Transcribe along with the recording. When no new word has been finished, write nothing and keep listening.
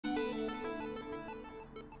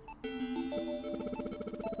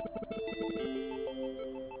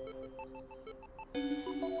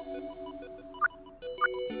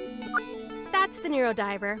That's the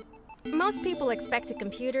NEURODIVER. Most people expect a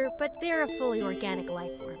computer, but they're a fully organic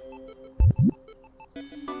life form.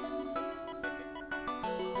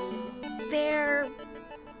 They're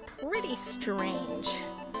pretty strange.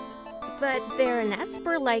 But they're an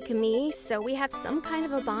Esper like me, so we have some kind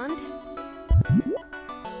of a bond.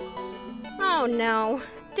 Oh no,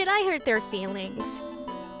 did I hurt their feelings?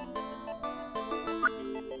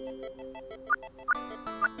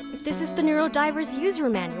 This is the NEURODIVER's user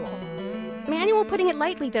manual. Manual putting it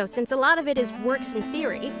lightly though, since a lot of it is works in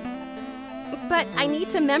theory. But I need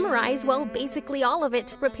to memorize, well, basically all of it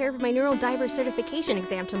to prepare for my NEURODIVER certification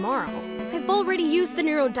exam tomorrow. I've already used the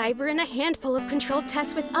NEURODIVER in a handful of controlled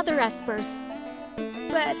tests with other Espers.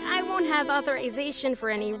 But I won't have authorization for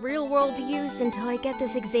any real-world use until I get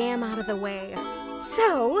this exam out of the way.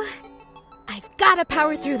 So, I've gotta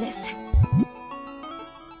power through this.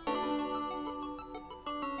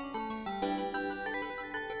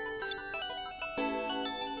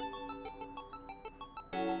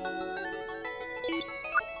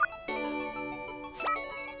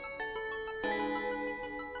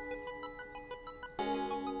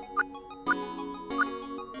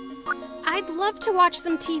 I'd love to watch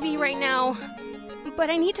some TV right now, but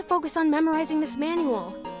I need to focus on memorizing this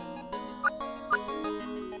manual.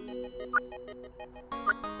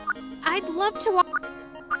 I'd love to watch...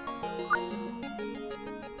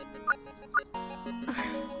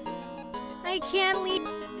 I can't leave...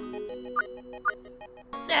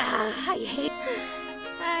 I hate...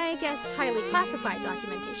 I guess highly classified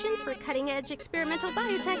documentation for cutting-edge experimental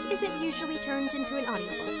biotech isn't usually turned into an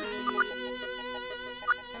audiobook.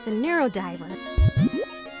 The NEURODIVER.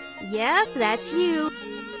 Yep, that's you.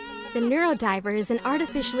 The NEURODIVER is an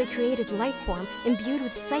artificially created life form imbued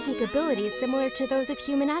with psychic abilities similar to those of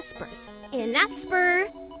human Espers. An Esper!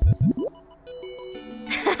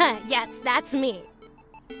 Yes, that's me.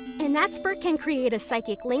 An Esper can create a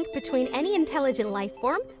psychic link between any intelligent life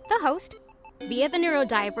form, the host, via the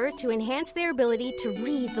NEURODIVER to enhance their ability to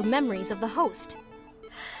read the memories of the host.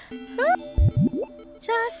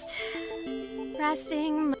 Just...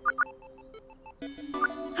 resting.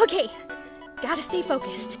 Okay, gotta stay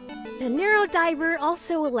focused. The NEURODIVER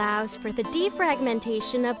also allows for the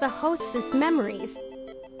defragmentation of the host's memories,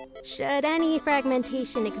 should any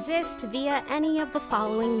fragmentation exist via any of the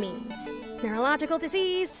following means. Neurological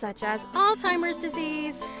disease, such as Alzheimer's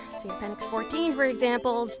disease, see Appendix 14 for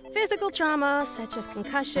examples. Physical trauma, such as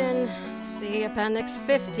concussion, see Appendix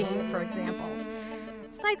 15 for examples.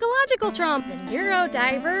 Psychological trauma. The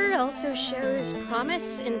NEURODIVER also shows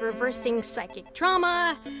promise in reversing psychic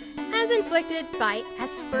trauma as inflicted by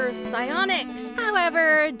Esper psionics.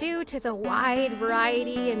 However, due to the wide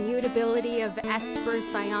variety and mutability of Esper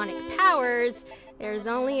psionic powers, there's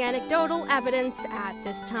only anecdotal evidence at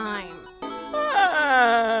this time.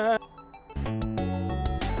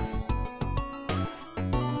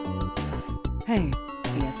 Hey,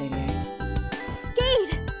 PS88.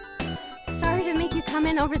 Sorry to make you come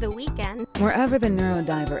in over the weekend. Wherever the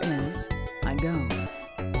NEURODIVER is, I go.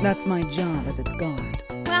 That's my job as its guard.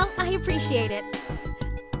 Well, I appreciate it.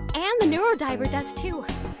 And the NEURODIVER does too.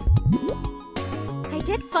 I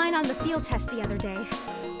did fine on the field test the other day.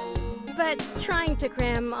 But trying to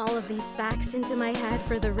cram all of these facts into my head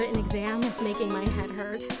for the written exam is making my head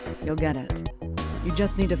hurt. You'll get it. You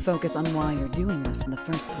just need to focus on why you're doing this in the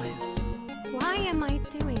first place. Why am I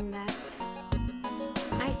doing this?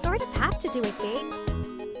 I sort of have to do it, Gate.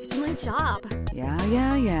 It's my job.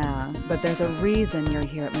 Yeah. But there's a reason you're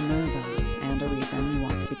here at Minerva, and a reason you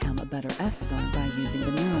want to become a better Esper by using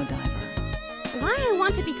the NEURODIVER. Why I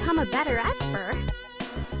want to become a better Esper?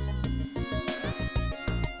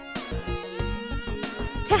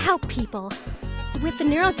 To help people. With the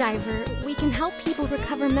NEURODIVER, we can help people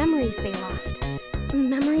recover memories they lost.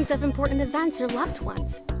 Memories of important events or loved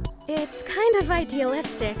ones. It's kind of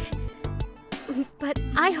idealistic. But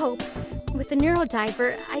I hope, with the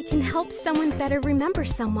NEURODIVER, I can help someone better remember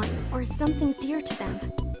someone or something dear to them.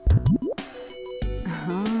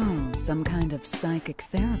 Oh, some kind of psychic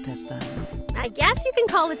therapist then. I guess you can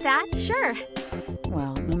call it that, sure.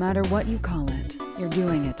 Well, no matter what you call it, you're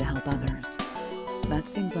doing it to help others. That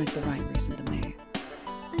seems like the right reason to me.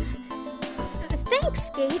 Thanks,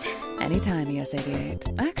 Gate. Anytime,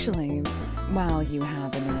 ES88. Actually, while you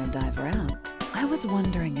have the NEURODIVER out, I was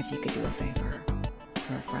wondering if you could do a favor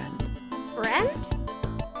for a friend. Friend?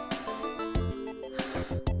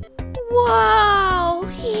 Whoa!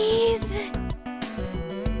 He's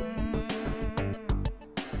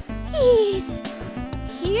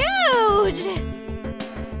huge!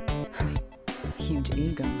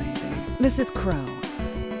 ego, maybe. This is Crow.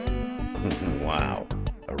 Wow.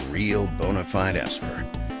 A real bona fide Esper.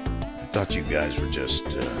 I thought you guys were just,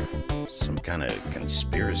 some kind of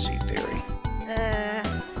conspiracy theory.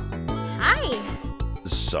 Hi.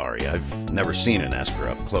 Sorry, I've never seen an Esper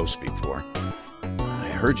up close before. I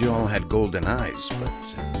heard you all had golden eyes, but...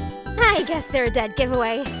 I guess they're a dead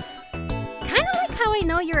giveaway. Kinda like how I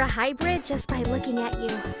know you're a hybrid just by looking at you.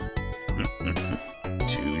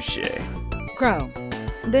 Touché. Crow,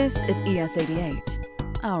 this is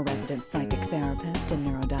ES-88, our resident psychic therapist and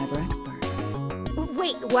neurodiver expert.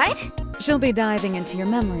 Wait, what? She'll be diving into your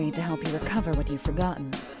memory to help you recover what you've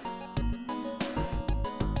forgotten.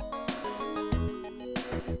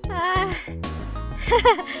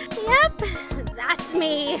 Yep, that's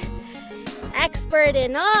me. Expert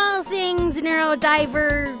in all things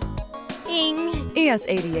neurodiver-ing.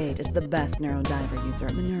 ES-88 is the best neurodiver user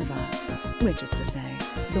at Minerva, which is to say,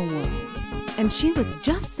 the world. And she was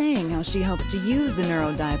just saying how she hopes to use the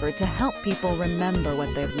neurodiver to help people remember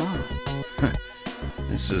what they've lost.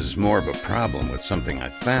 This is more of a problem with something I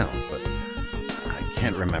found, but I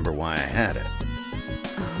can't remember why I had it.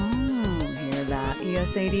 Oh, hear that,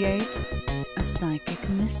 ES-88? A psychic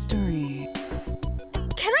mystery.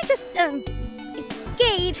 Can I just,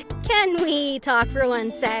 Gade, can we talk for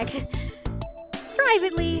one sec?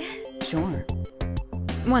 Privately. Sure.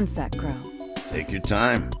 One sec, Crow. Take your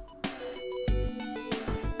time.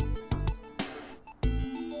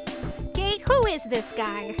 Gade, who is this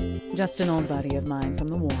guy? Just an old buddy of mine from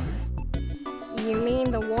the war. You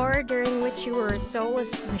mean the war during which you were a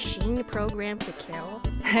soulless machine programmed to kill?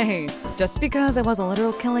 Hey, just because I was a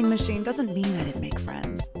literal killing machine doesn't mean I didn't make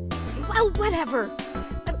friends. Well, whatever.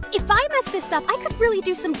 If I mess this up, I could really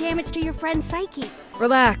do some damage to your friend's psyche.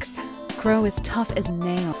 Relax. Crow is tough as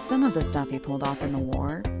nails. Some of the stuff he pulled off in the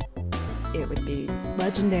war, it would be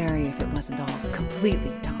legendary if it wasn't all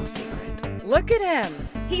completely top secret. Look at him!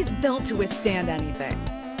 He's built to withstand anything.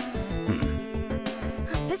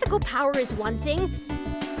 Physical power is one thing.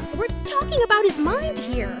 We're talking about his mind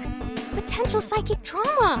here. Potential psychic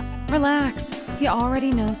trauma. Relax. He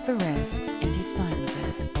already knows the risks, and he's fine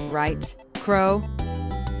with it. Right, Crow?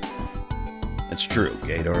 It's true,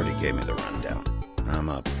 Gade already gave me the rundown. I'm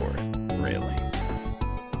up for it, really.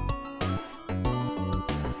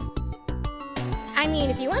 I mean,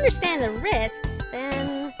 if you understand the risks,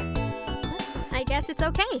 then I guess it's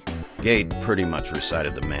okay. Gade pretty much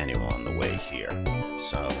recited the manual on the way here,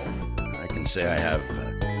 so I can say I have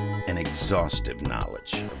an exhaustive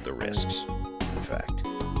knowledge of the risks, in fact.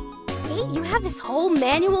 Gade, you have this whole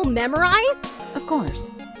manual memorized? Of course.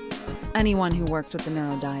 Anyone who works with the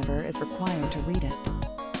neurodiver is required to read it.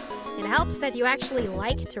 It helps that you actually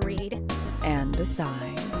like to read. And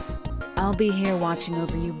besides, I'll be here watching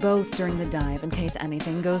over you both during the dive in case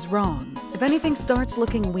anything goes wrong. If anything starts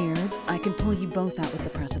looking weird, I can pull you both out with the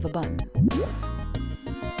press of a button.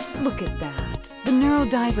 Look at that. The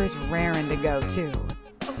neurodiver's raring to go, too.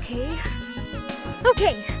 Okay.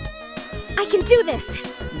 Okay. I can do this.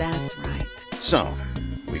 That's right. So,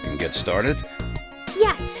 we can get started?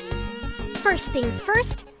 Yes. First things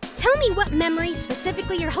first, tell me what memory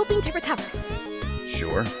specifically you're hoping to recover.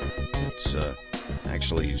 Sure. It's,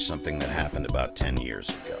 actually something that happened about 10 years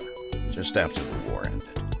ago, just after the war ended.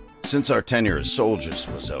 Since our tenure as soldiers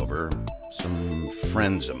was over, some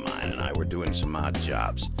friends of mine and I were doing some odd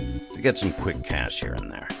jobs to get some quick cash here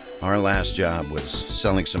and there. Our last job was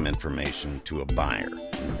selling some information to a buyer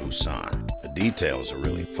in Busan. The details are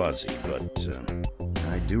really fuzzy, but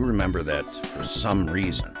I do remember that for some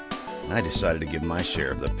reason, I decided to give my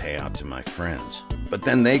share of the payout to my friends. But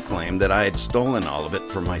then they claimed that I had stolen all of it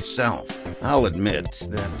for myself. I'll admit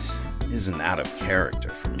that isn't out of character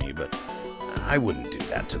for me, but I wouldn't do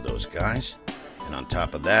that to those guys. And on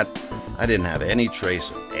top of that, I didn't have any trace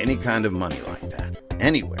of any kind of money like that.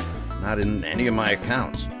 Anywhere. Not in any of my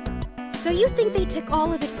accounts. So you think they took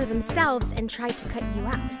all of it for themselves and tried to cut you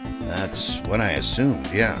out? That's what I assumed,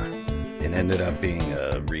 yeah. It ended up being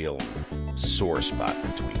a real sore spot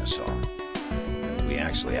between us all. And we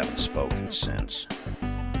actually haven't spoken since.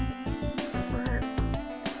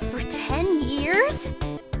 For 10 years?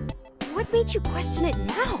 What made you question it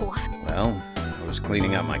now? Well, I was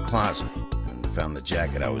cleaning out my closet and found the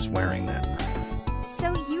jacket I was wearing that night.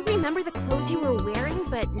 So you remember the clothes you were wearing,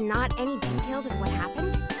 but not any details of what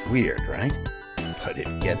happened? Weird, right? But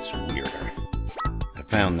it gets weirder. I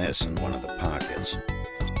found this in one of the pockets.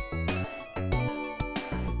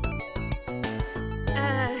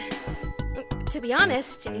 To be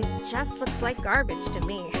honest, it just looks like garbage to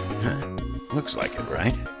me. Looks like it,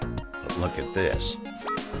 right? But look at this.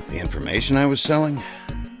 The information I was selling?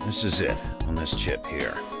 This is it, on this chip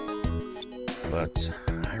here. But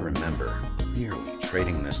I remember nearly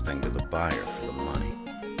trading this thing to the buyer for the money,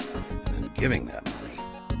 and then giving that money,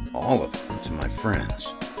 all of it, to my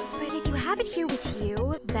friends. But if you have it here with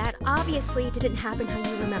you, that obviously didn't happen how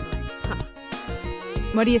you remember it, huh?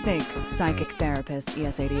 What do you think, psychic therapist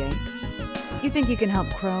ES88? You think you can help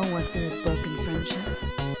Crow work through his broken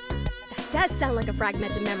friendships? That does sound like a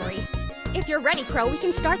fragmented memory. If you're ready, Crow, we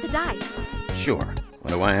can start the dive. Sure.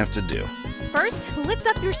 What do I have to do? First, lift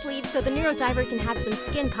up your sleeve so the NeuroDiver can have some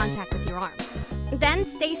skin contact with your arm. Then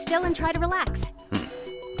stay still and try to relax.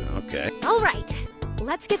 Okay. All right.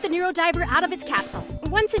 Let's get the NeuroDiver out of its capsule.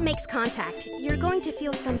 Once it makes contact, you're going to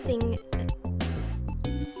feel something...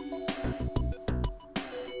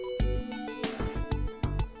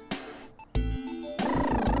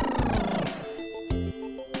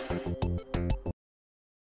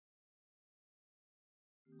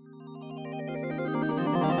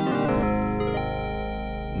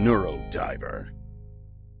 NeuroDiver.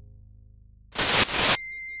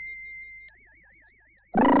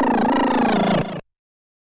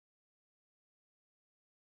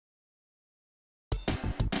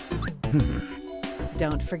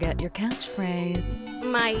 Don't forget your catchphrase.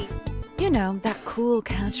 My... You know, that cool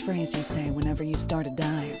catchphrase you say whenever you start a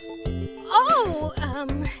dive. Oh,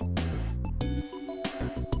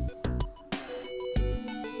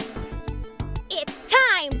 It's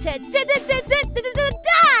time to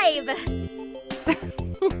dive!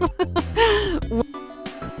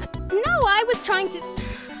 No, I was trying to...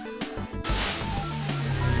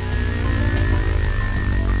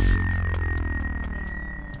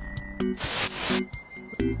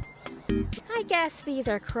 I guess these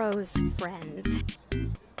are Crow's friends.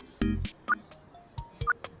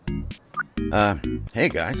 Hey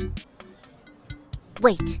guys.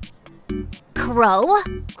 Wait. Crow?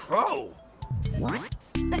 Crow? What?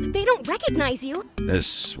 They don't recognize you.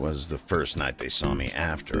 This was the first night they saw me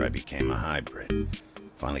after I became a hybrid.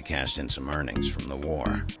 Finally cashed in some earnings from the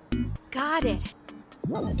war. Got it.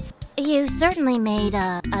 You certainly made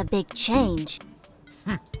a big change.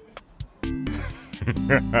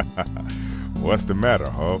 What's the matter,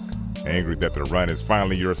 Hulk? Angry that the run is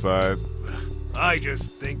finally your size? I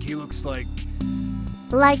just think he looks like...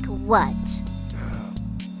 Like what?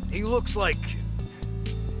 He looks like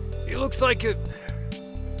a...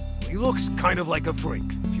 He looks kind of like a freak,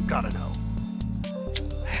 if you gotta know.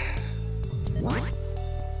 What?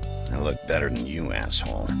 I look better than you,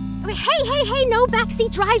 asshole. Hey, no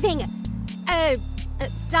backseat driving!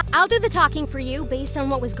 I'll do the talking for you based on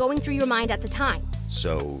what was going through your mind at the time.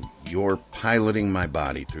 So, you're piloting my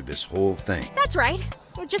body through this whole thing? That's right.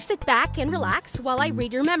 Just sit back and relax while I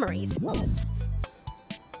read your memories.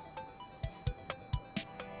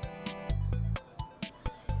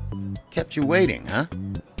 Kept you waiting, huh?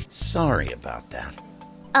 Sorry about that.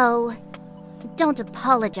 Oh, don't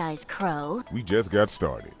apologize, Crow. We just got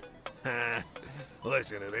started.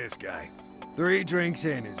 Listen to this guy. 3 drinks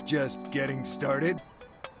in is just getting started.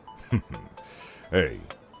 Hey,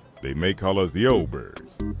 they may call us the old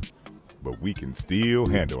birds, but we can still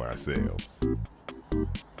handle ourselves.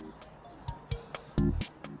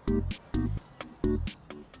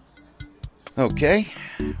 Okay,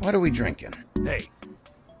 what are we drinking? Hey,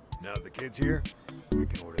 now the kid's here, we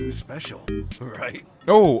can order the special, right?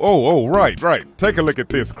 Oh, right. Take a look at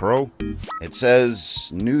this, Crow. It says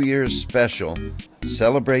New Year's Special.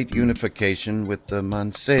 Celebrate unification with the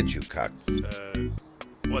Manseju cocktail.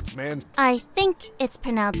 What's man's? I think it's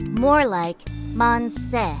pronounced more like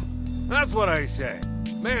Monse. That's what I say.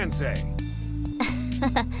 Man say.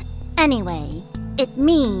 Anyway, it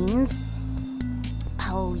means...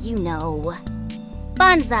 Oh, you know.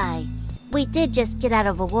 Bonsai. We did just get out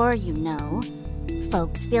of a war, you know.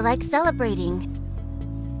 Folks feel like celebrating.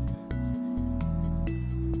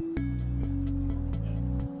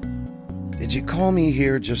 Did you call me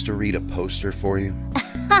here just to read a poster for you?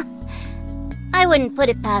 I wouldn't put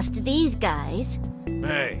it past these guys.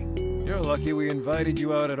 Hey, you're lucky we invited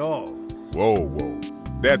you out at all. Whoa.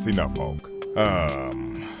 That's enough, Hulk.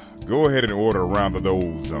 Go ahead and order a round of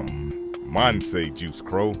those, Monse juice,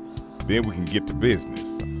 Crow. Then we can get to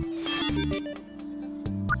business.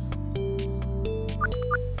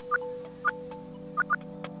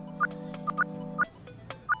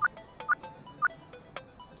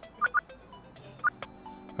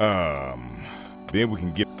 Then we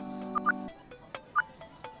can get...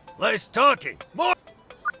 Less talking, more...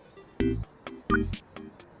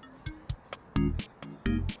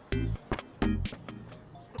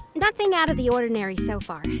 Nothing out of the ordinary so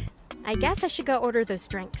far. I guess I should go order those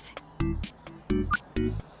drinks.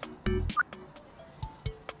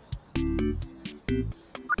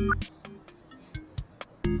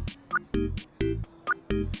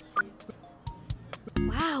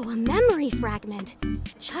 fragment,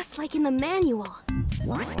 just like in the manual.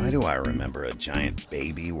 Why do I remember a giant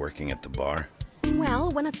baby working at the bar? Well,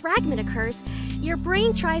 when a fragment occurs, your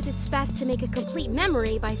brain tries its best to make a complete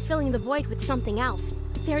memory by filling the void with something else.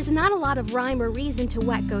 There's not a lot of rhyme or reason to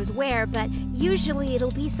what goes where, but usually it'll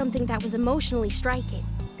be something that was emotionally striking.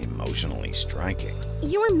 Emotionally striking?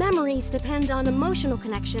 Your memories depend on emotional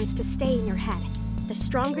connections to stay in your head. The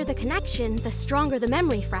stronger the connection, the stronger the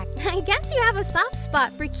memory fragment. I guess you have a soft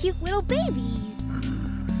spot for cute little babies.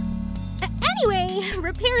 Anyway,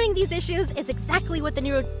 repairing these issues is exactly what the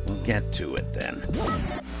neuro... We'll get to it then.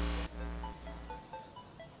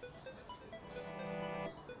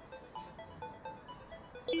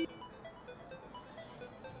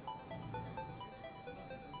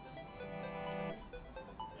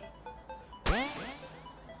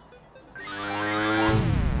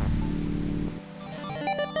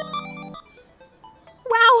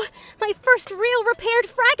 Wow! My first real repaired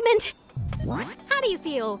fragment! How do you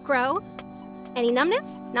feel, Crow? Any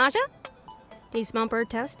numbness? Nausea? Do you smell bird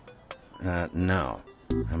toast? No.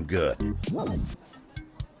 I'm good.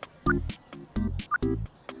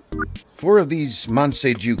 4 of these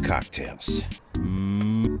Monseju cocktails.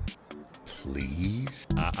 Please?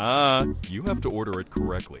 You have to order it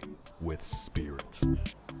correctly. With spirit.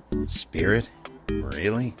 Spirit?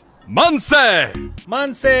 Really? Manse!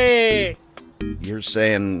 Manse! You're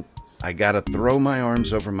saying I gotta throw my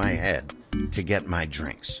arms over my head to get my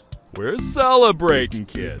drinks? We're celebrating,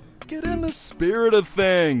 kid. Get in the spirit of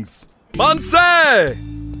things. Manse!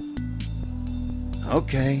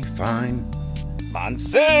 Okay, fine.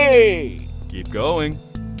 Manse! Keep going.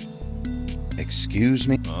 Excuse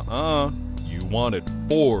me? You wanted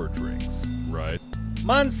 4 drinks, right?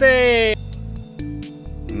 Manse!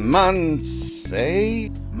 Manse?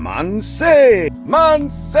 Manse!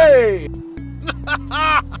 Manse!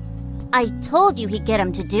 I told you he'd get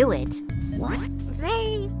him to do it.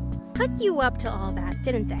 They put you up to all that,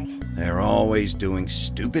 didn't they? They're always doing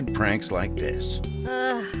stupid pranks like this.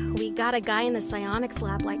 We got a guy in the psionics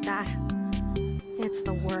lab like that. It's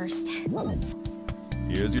the worst.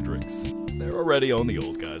 Here's your drinks. They're already on the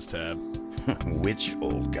old guy's tab. Which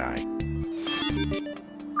old guy?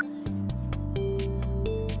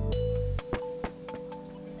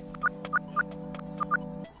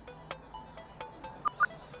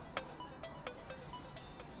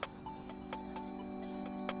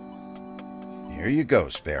 Here you go,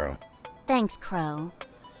 Sparrow. Thanks, Crow.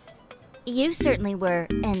 You certainly were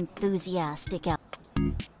enthusiastic.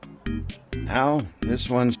 Now, this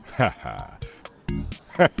one's...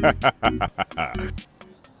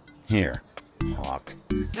 Here, Hawk.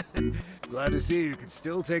 Glad to see you can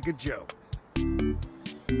still take a joke.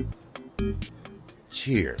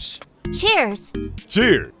 Cheers. Cheers!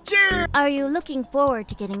 Cheers! Cheers! Are you looking forward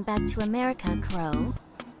to getting back to America, Crow?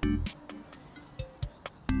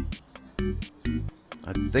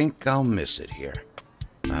 I think I'll miss it here.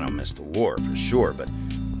 I don't miss the war for sure, but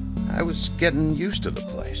I was getting used to the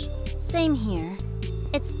place. Same here.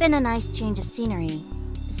 It's been a nice change of scenery,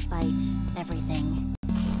 despite everything.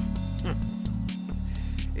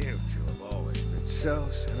 You two have always been so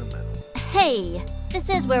sentimental. Hey, this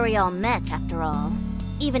is where we all met, after all.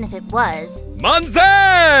 Even if it was.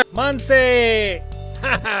 Manse! Manse!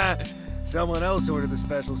 Someone else ordered the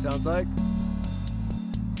special, sounds like.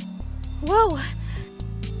 Whoa!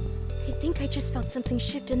 I think I just felt something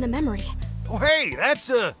shift in the memory. Oh, hey,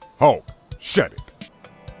 that's a... Hulk, shut it.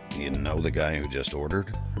 You know the guy who just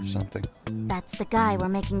ordered or something? That's the guy we're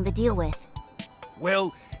making the deal with.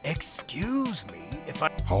 Well, excuse me if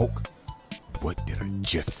I... Hulk, what did I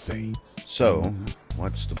just say? So,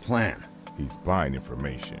 what's the plan? He's buying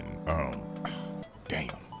information. Damn.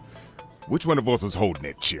 Which one of us was holding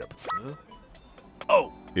that chip? Huh?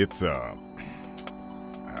 Oh! It's,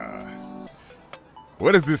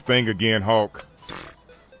 what is this thing again, Hulk?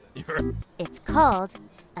 It's called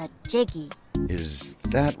a jiggy. Is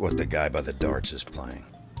that what the guy by the darts is playing?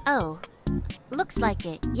 Oh, looks like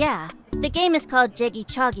it, yeah. The game is called Jiggy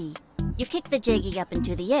Choggy. You kick the jiggy up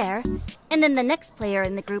into the air, and then the next player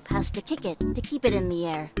in the group has to kick it to keep it in the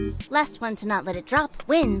air. Last one to not let it drop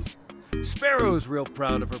wins. Sparrow's real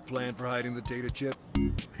proud of her plan for hiding the data chip,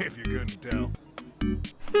 if you couldn't tell.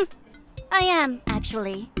 I am,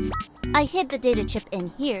 actually. I hid the data chip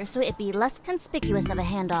in here so it'd be less conspicuous of a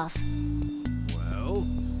handoff. Well,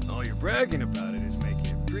 all you're bragging about it is making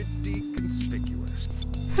it pretty conspicuous.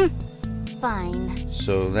 Fine.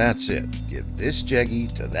 So that's it. Give this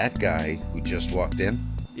jeggy to that guy who just walked in?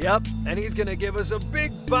 Yep, and he's gonna give us a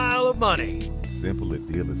big pile of money. Simple a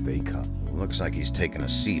deal as they come. Looks like he's taking a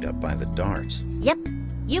seat up by the darts. Yep,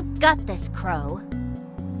 you got this, Crow.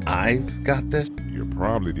 I've got this? You're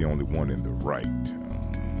probably the only one in the right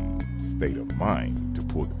state of mind to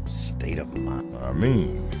pull the... State of mind?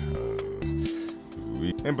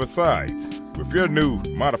 And besides, with your new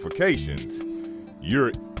modifications,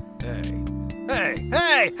 you're... Hey!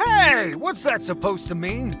 What's that supposed to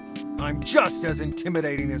mean? I'm just as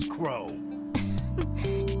intimidating as Crow.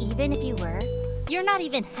 Even if you were, you're not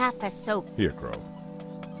even half as soap. Here, Crow.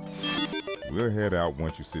 We'll head out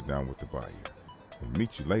once you sit down with the buyer and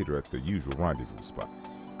meet you later at the usual rendezvous spot.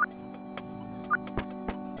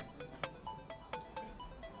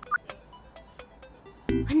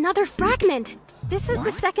 Another fragment! This is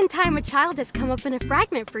the second time a child has come up in a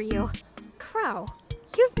fragment for you. Crow,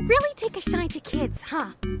 you really take a shine to kids, huh?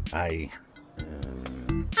 I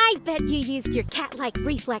bet you used your cat-like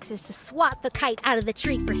reflexes to swat the kite out of the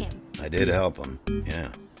tree for him. I did help him, yeah.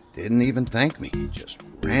 Didn't even thank me, just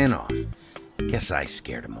ran off. Guess I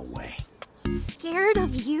scared him away. Scared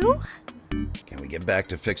of you? Can we get back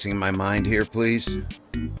to fixing my mind here, please?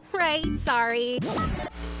 Right, sorry.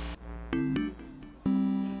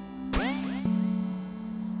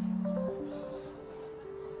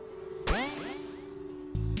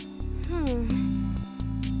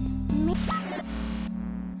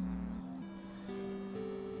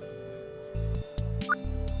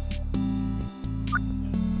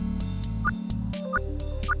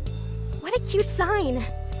 What a cute sign.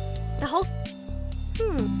 The whole...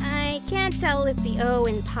 I can't tell if the O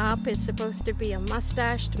in pop is supposed to be a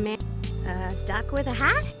mustached man... a duck with a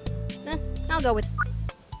hat? I'll go with...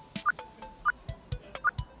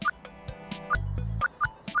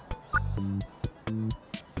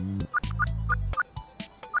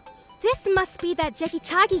 This must be that Jeggy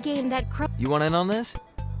Choggy game that Crow... You want in on this?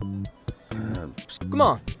 Come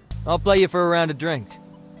on, I'll play you for a round of drinks.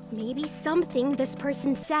 Maybe something this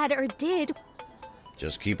person said or did...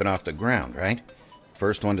 Just keep it off the ground, right?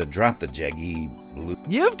 First one to drop the Jeggy...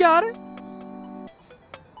 You've got it!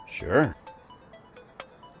 Sure.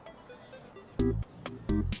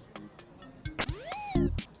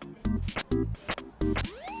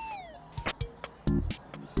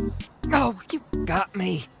 Oh, you got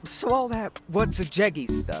me. So all that what's a Jeggy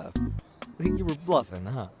stuff. You were bluffing,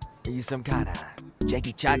 huh? Are you some kind of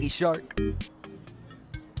Jeggy Choggy shark?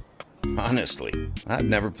 Honestly, I've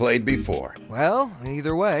never played before. Well,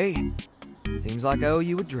 either way, seems like I owe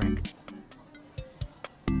you a drink.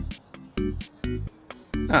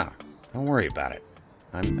 Ah, don't worry about it.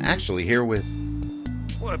 I'm actually here with...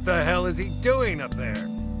 What the hell is he doing up there?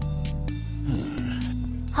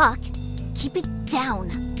 Hawk, keep it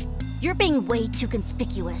down. You're being way too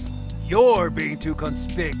conspicuous. You're being too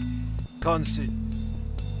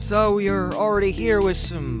So you're already here with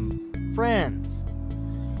some friends?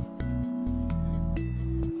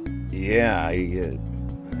 Yeah,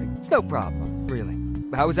 It's no problem, really.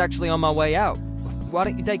 I was actually on my way out. Why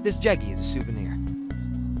don't you take this Jeggy as a souvenir?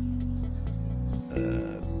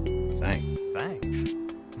 Thanks.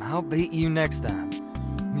 I'll beat you next time.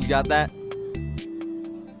 You got that?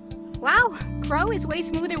 Wow, Crow is way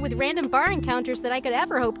smoother with random bar encounters than I could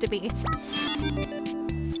ever hope to be.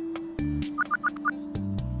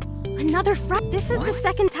 Another This is the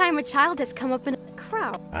second time a child has come up in a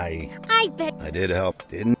Crow. I bet... I did help,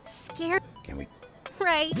 didn't... Scared... Can we...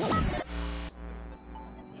 Right.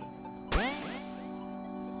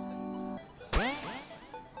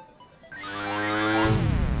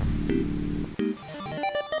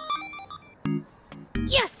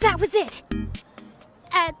 Yes, that was it!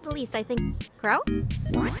 At least I think... Crow?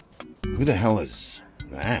 Who the hell is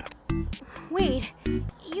that? Wait,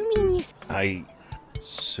 you mean you...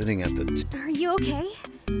 Sitting at the... Are you okay?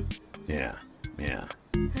 Yeah.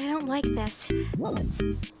 I don't like this.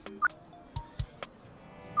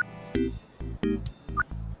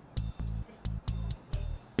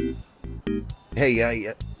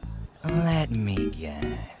 Hey, Let me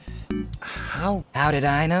guess. How did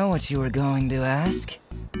I know what you were going to ask?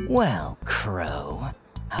 Well, Crow.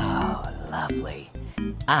 Oh, lovely.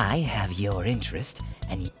 I have your interest,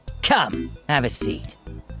 and come, have a seat.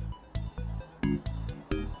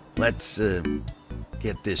 Let's,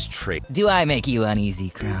 get this straight. Do I make you uneasy,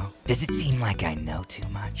 Crow? Does it seem like I know too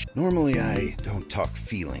much? Normally, I don't talk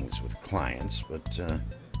feelings with clients, but,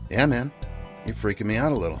 yeah, man. You're freaking me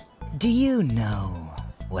out a little. Do you know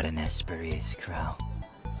what an Esper is, Crow?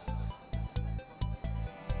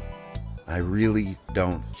 I really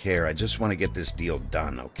don't care. I just want to get this deal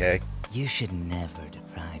done, okay? You should never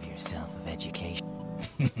deprive yourself of education.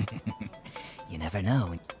 You never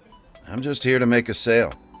know. I'm just here to make a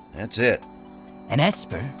sale. That's it. An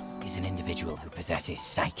Esper is an individual who possesses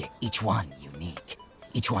psychic, each one unique,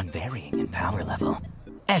 each one varying in power level.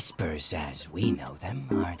 Espers, as we know them,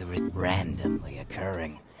 are randomly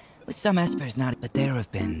occurring. With some espers not, but there have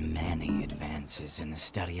been many advances in the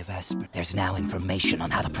study of esper. There's now information on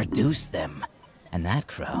how to produce them. And that,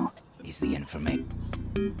 Crow, is the information.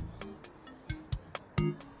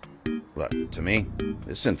 Look, to me,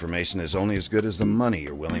 this information is only as good as the money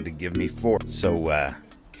you're willing to give me for it. So,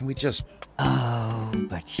 can we just... Oh,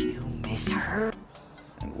 but you misheard.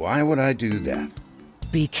 And why would I do that?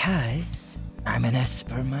 Because I'm an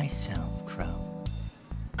esper myself, Crow.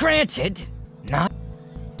 Granted, not...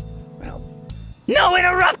 Well... No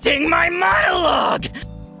interrupting my monologue!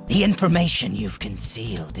 The information you've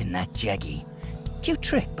concealed in that Jeggy, cute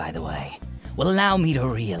trick, by the way, will allow me to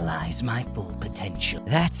realize my full potential.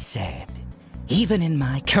 That said, even in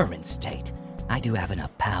my current state, I do have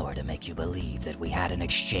enough power to make you believe that we had an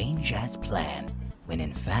exchange as planned, when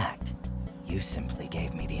in fact, you simply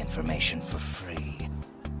gave me the information for free.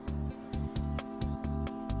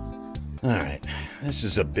 Alright, this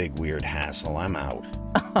is a big weird hassle. I'm out.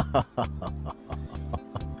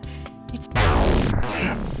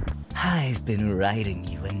 I've been writing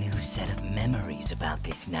you a new set of memories about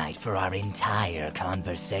this night for our entire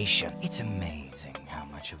conversation. It's amazing how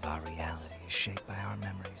much of our reality is shaped by our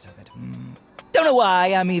memories of it. Don't know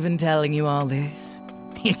why I'm even telling you all this.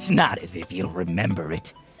 It's not as if you'll remember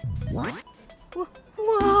it. What?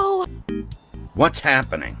 Whoa! What's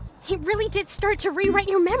happening? He really did start to rewrite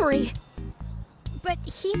your memory. But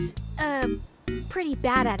he's, pretty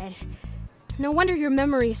bad at it. No wonder your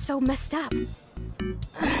memory is so messed up. The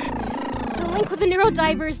link with the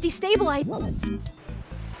NEURODIVER is destabilized.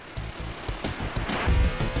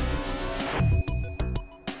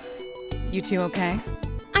 You two okay?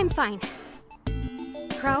 I'm fine.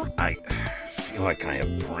 Crow? I feel like I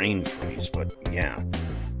have brain freeze, but yeah.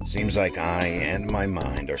 Seems like I and my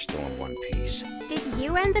mind are still in one piece. Did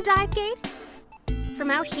you end the dive gate?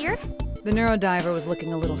 From out here? The NEURODIVER was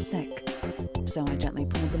looking a little sick, so I gently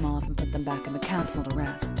pulled them off and put them back in the capsule to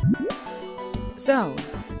rest. So,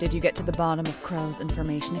 did you get to the bottom of Crow's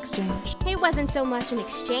information exchange? It wasn't so much an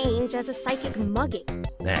exchange as a psychic mugging.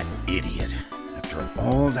 That idiot. After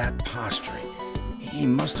all that posturing, he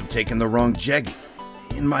must have taken the wrong Jeggy.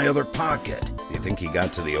 In my other pocket. Do you think he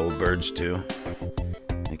got to the old birds too?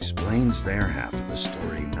 Explains their half of the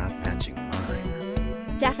story not matching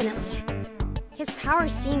mine. Definitely. His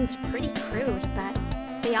powers seemed pretty crude, but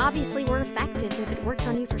they obviously were effective if it worked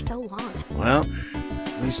on you for so long. Well,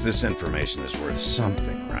 at least this information is worth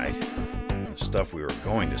something, right? The stuff we were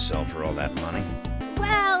going to sell for all that money.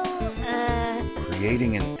 Well,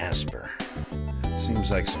 Creating an esper. Seems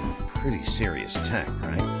like some pretty serious tech,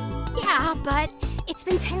 right? Yeah, but it's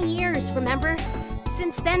been 10 years, remember?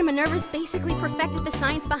 Since then, Minerva's basically perfected the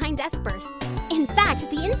science behind espers. In fact,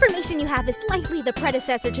 the information you have is likely the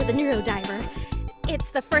predecessor to the NEURODIVER.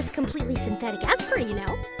 It's the first completely synthetic esper, you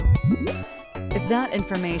know? If that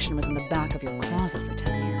information was in the back of your closet for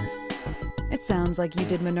 10 years, it sounds like you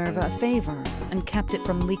did Minerva a favor and kept it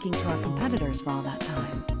from leaking to our competitors for all that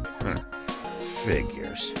time.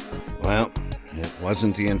 Figures. Well, it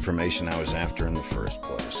wasn't the information I was after in the first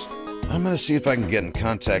place. I'm gonna see if I can get in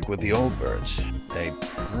contact with the old birds. They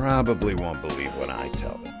probably won't believe what I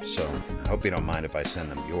tell them, so I hope you don't mind if I send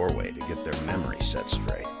them your way to get their memory set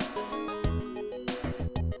straight.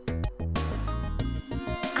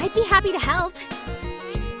 I'd be happy to help.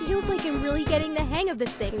 It feels like I'm really getting the hang of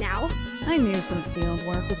this thing now. I knew some field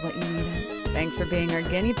work was what you needed. Thanks for being our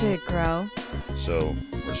guinea pig, Crow. So,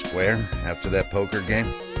 we're square after that poker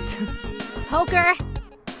game? Poker?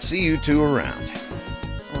 See you two around.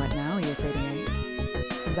 What now, you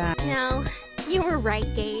 88? That... No, you were right,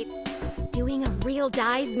 Gate. Doing a real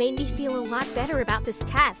dive made me feel a lot better about this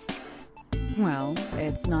test. Well,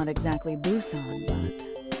 it's not exactly Busan,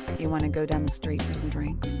 but you want to go down the street for some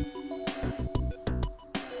drinks?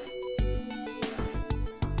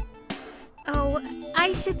 Oh,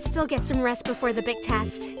 I should still get some rest before the big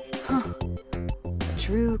test. Huh. A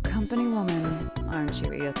true company woman, aren't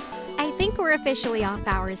you, Edith? I think we're officially off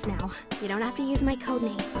hours now. You don't have to use my code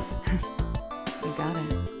name. You got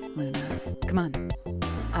it, Luna. Come on.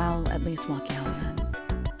 I'll at least walk you home then.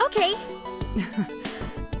 Okay.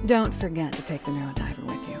 Don't forget to take the NEURODIVER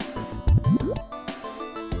with you.